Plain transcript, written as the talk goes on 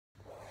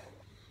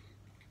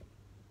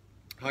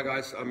Hi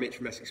guys, I'm Mitch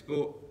from Essex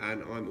Sport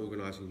and I'm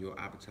organising your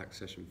ab attack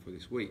session for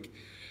this week.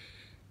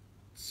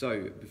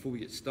 So before we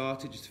get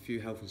started, just a few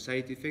health and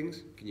safety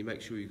things. Can you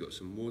make sure you've got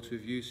some water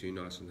with you so you're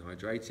nice and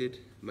hydrated?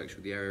 Make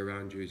sure the area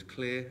around you is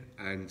clear,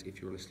 and if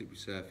you're on a slippery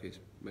surface,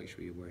 make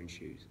sure you're wearing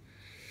shoes.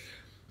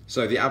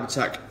 So the ab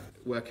attack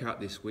workout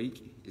this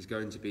week is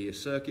going to be a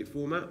circuit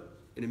format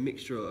in a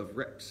mixture of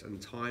reps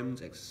and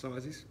timed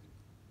exercises.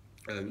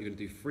 You're going to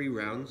do 3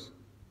 rounds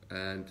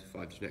and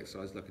 5 different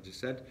exercises, like I just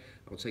said.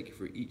 I'll take you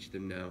through each of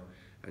them now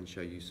and show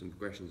you some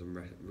progressions and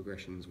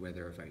regressions where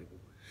they're available.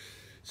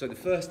 So the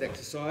first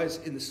exercise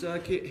in the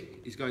circuit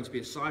is going to be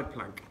a side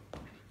plank.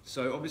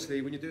 So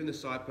obviously when you're doing the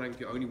side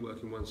plank, you're only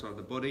working one side of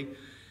the body.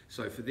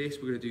 So for this,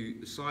 we're going to do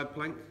the side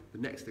plank, the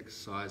next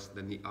exercise,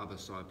 then the other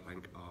side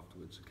plank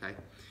afterwards, okay?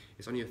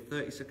 It's only a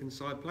 30-second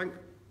side plank,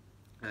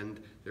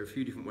 and there are a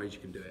few different ways you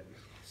can do it.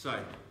 So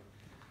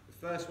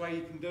the first way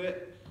you can do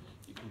it,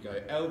 you can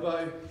go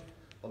elbow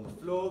on the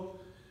floor,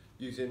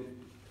 using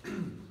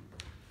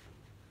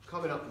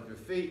coming up with your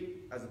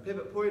feet as a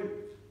pivot point,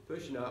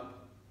 pushing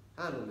up,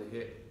 hand on the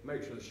hip,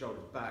 make sure the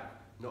shoulder's back,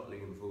 not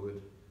leaning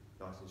forward,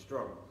 nice and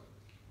strong.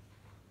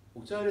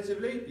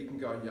 Alternatively, you can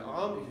go on your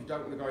arm if you don't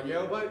want to go on your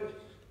elbow,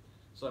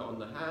 so on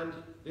the hand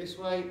this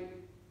way,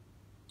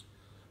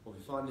 or if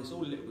you find this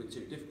all a little bit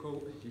too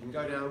difficult, you can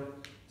go down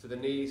to the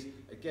knees,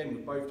 again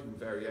with both different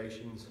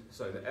variations,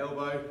 so the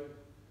elbow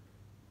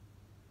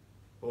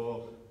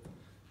or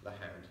the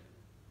hand.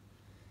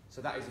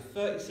 So that is a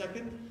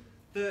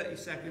 30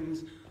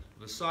 seconds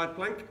of a side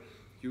plank.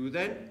 You will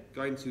then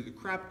go into the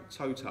crab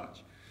toe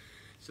touch.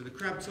 So the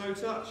crab toe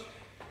touch,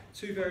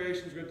 2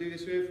 variations we're going to do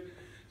this with.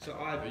 So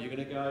either you're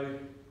going to go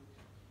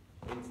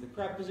into the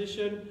crab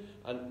position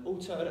and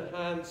alternate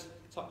hands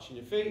touching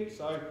your feet.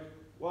 So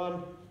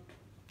 1,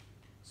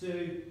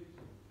 2,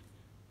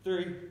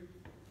 3,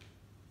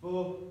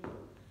 4,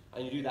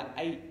 and you do that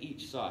 8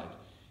 each side.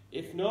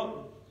 If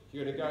not,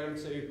 you're going to go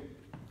into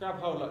crab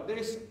hold like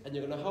this, and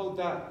you're going to hold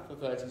that for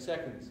 30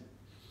 seconds.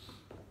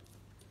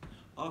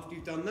 After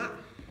you've done that,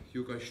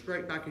 you'll go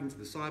straight back into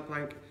the side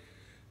plank,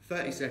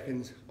 30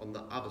 seconds on the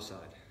other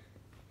side.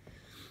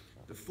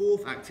 The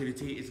fourth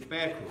activity is a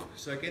bear crawl.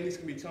 So again, this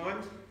can be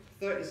timed,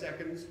 30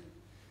 seconds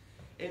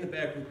in the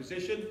bear crawl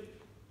position.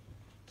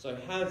 So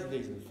hands and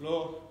knees on the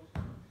floor.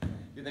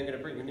 You're then going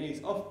to bring your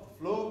knees off the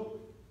floor,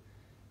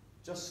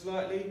 just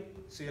slightly,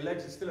 so your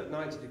legs are still at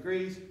 90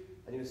 degrees, and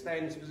you're going to stay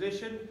in this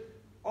position.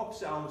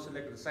 Opposite arm to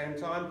leg at the same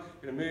time.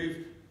 You're going to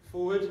move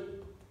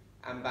forward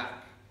and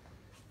back.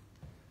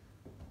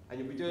 And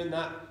you'll be doing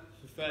that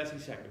for 30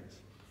 seconds.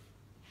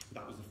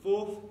 That was the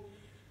fourth.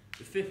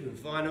 The fifth and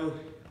final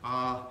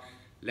are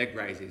leg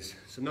raises.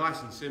 So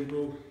nice and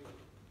simple.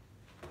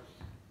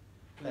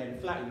 Laying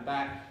flat in your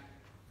back.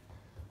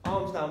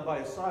 Arms down by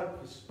your side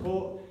for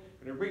support.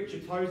 You're going to reach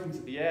your toes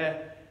into the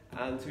air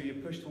until you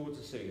push towards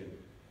the ceiling.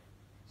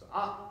 So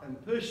up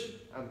and push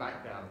and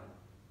back down.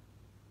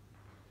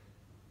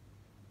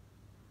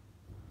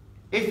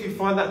 If you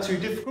find that too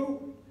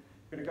difficult,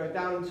 you're going to go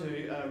down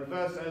to a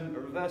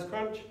reverse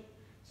crunch.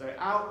 So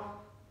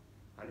out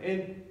and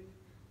in,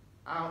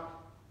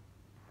 out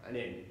and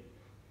in.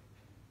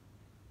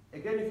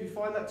 Again, if you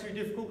find that too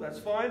difficult, that's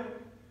fine.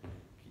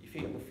 Keep your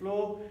feet on the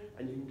floor,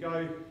 and you can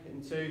go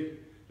into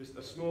just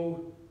a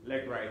small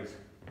leg raise.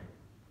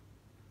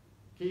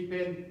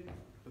 Keeping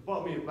the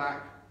bottom of your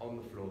back on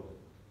the floor.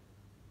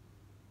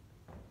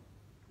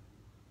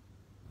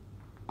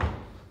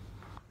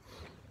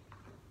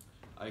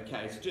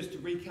 Okay, so just to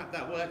recap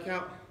that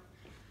workout,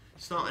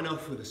 starting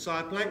off with a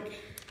side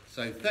plank.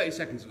 So 30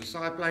 seconds of a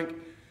side plank.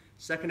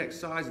 Second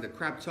exercise is the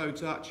crab toe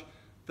touch.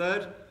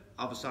 Third,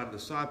 other side of the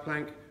side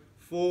plank.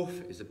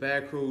 Fourth is the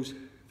bear crawls.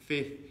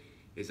 Fifth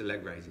is the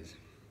leg raises.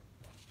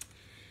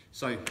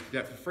 So do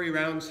that for 3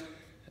 rounds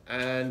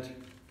and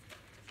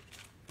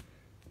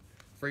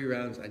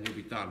you'll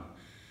be done.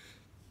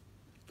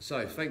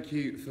 So thank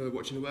you for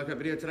watching the workout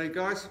video today,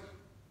 guys.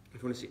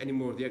 If you want to see any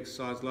more of the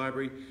exercise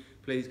library,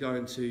 please go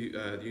into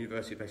the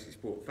University of Essex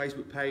Sport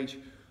Facebook page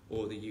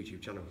or the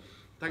YouTube channel.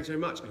 Thanks very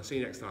much, and I'll see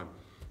you next time.